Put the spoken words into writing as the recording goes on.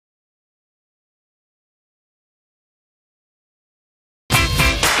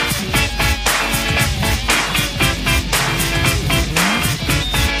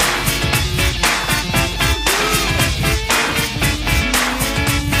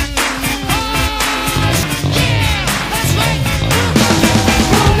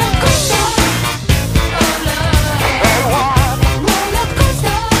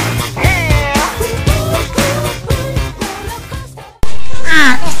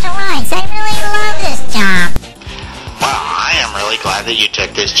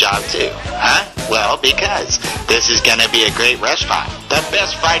this job too? Huh? Well, because this is gonna be a great restaurant. The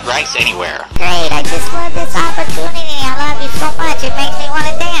best fried rice anywhere. Great, I just love this opportunity. I love you so much. It makes me want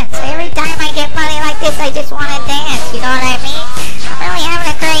to dance. Every time I get money like this, I just want to dance. You know what I mean? I'm really having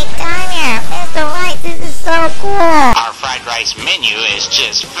a great time here. Mr. Rice, this is so cool. Our fried rice menu is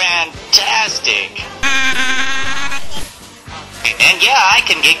just fantastic. And yeah, I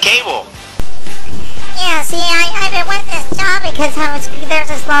can get cable. Yeah, see, I've been wanting this job because there's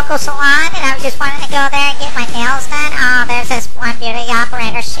this local salon and I was just wanting to go there and get my nails done. Oh, there's this one beauty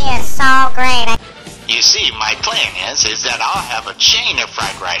operator. She is so great. You see, my plan is that I'll have a chain of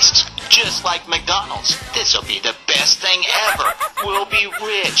fried rices, just like McDonald's. This'll be the best thing ever. We'll be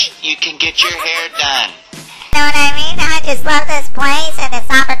rich. You can get your hair done. You know what I mean? I just love this place and this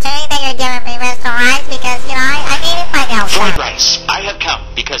opportunity that you're giving me, Mr. Rice, because, you know, I needed my nails done. Fried rice, I have come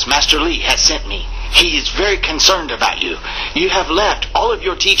because Master Lee has sent me. He is very concerned about you. You have left all of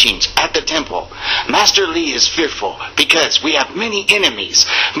your teachings at the temple. Master Lee is fearful because we have many enemies.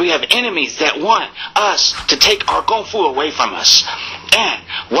 We have enemies that want us to take our Kung Fu away from us. And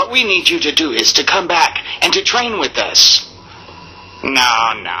what we need you to do is to come back and to train with us. No.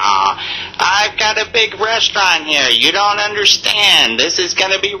 I've got a big restaurant here. You don't understand. This is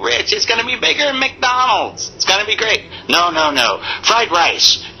going to be rich. It's going to be bigger than McDonald's. It's going to be great. No. Fried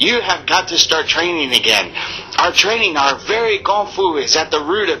rice. You have got to start training again. Our training, our very Kung Fu is at the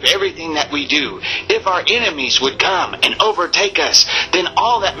root of everything that we do. If our enemies would come and overtake us, then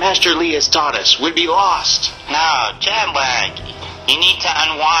all that Master Lee has taught us would be lost. No, Jetlag, you need to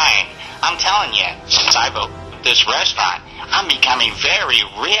unwind. I'm telling you, since I've opened this restaurant, I'm becoming very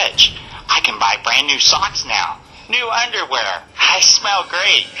rich. I can buy brand new socks now. New underwear. I smell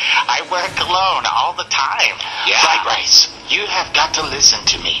great. I wear cologne all the time. Yeah. Fried rice, you have got to listen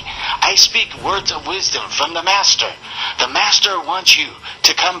to me. I speak words of wisdom from the Master. The Master wants you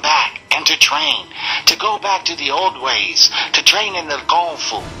to come back and to train. To go back to the old ways. To train in the Kung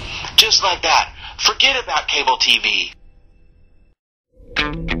Fu. Just like that. Forget about cable TV.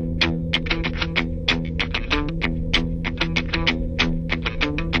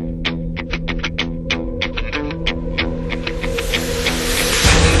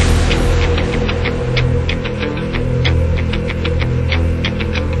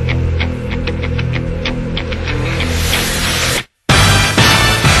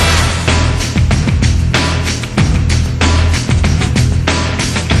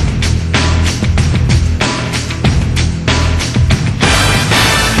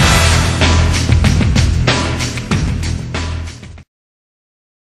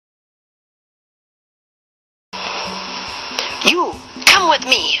 You, come with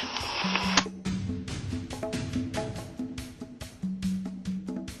me.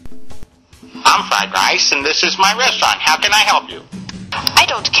 I'm Fried Rice, and this is my restaurant. How can I help you? I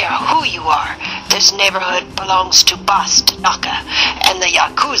don't care who you are. This neighborhood belongs to Boss Tanaka and the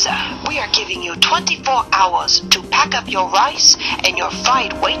Yakuza. We are giving you 24 hours to pack up your rice and your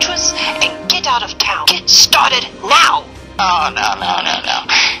fried waitress and get out of town. Get started now. Oh, no.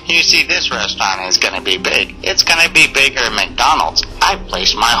 You see, this restaurant is going to be big. It's going to be bigger than McDonald's. I've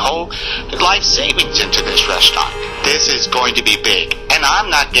placed my whole life savings into this restaurant. This is going to be big, and I'm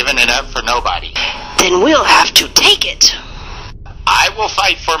not giving it up for nobody. Then we'll have to take it. I will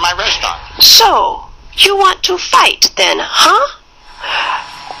fight for my restaurant. So, you want to fight then, huh?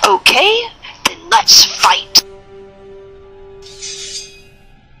 Okay, then let's fight.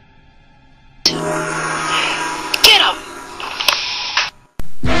 Get him!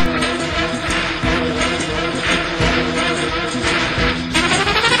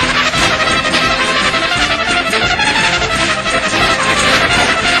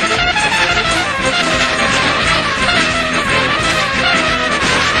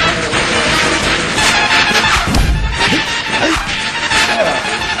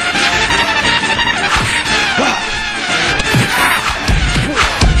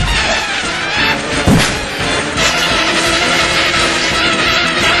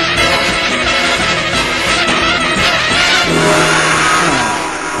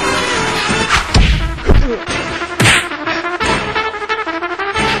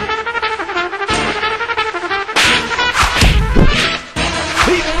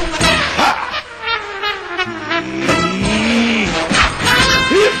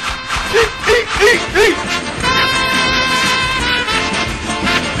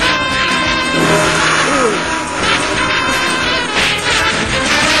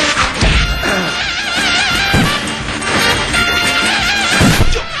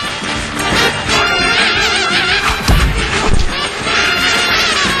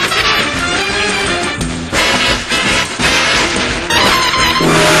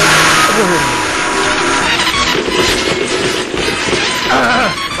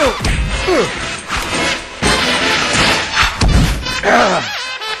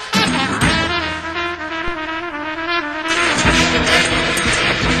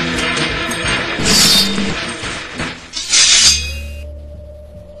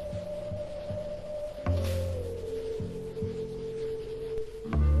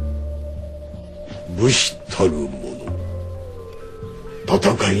 武士たる者、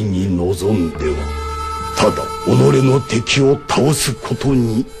戦いに臨んではただ己の敵を倒すこと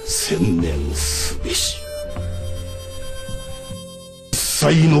に専念すべし。一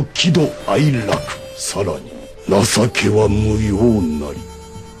切の喜怒哀楽、さらに情けは無用なり。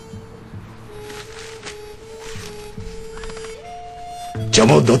邪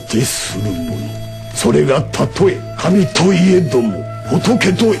魔立てする者、それがたとえ神といえども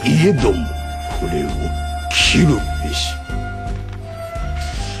仏といえども、これを切るべし。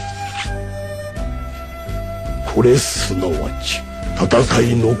これすなわち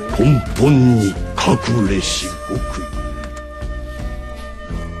戦いの根本に隠れし極意。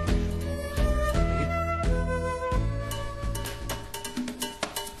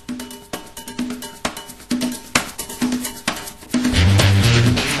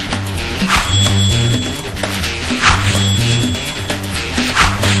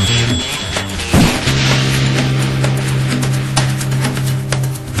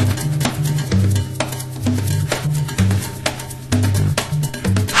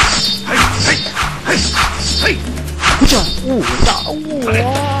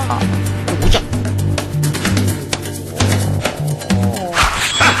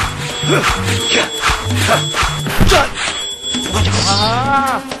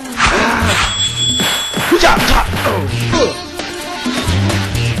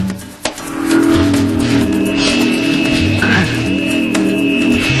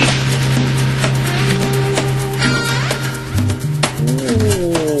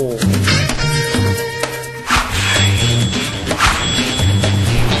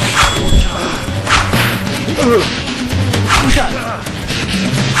Ugh!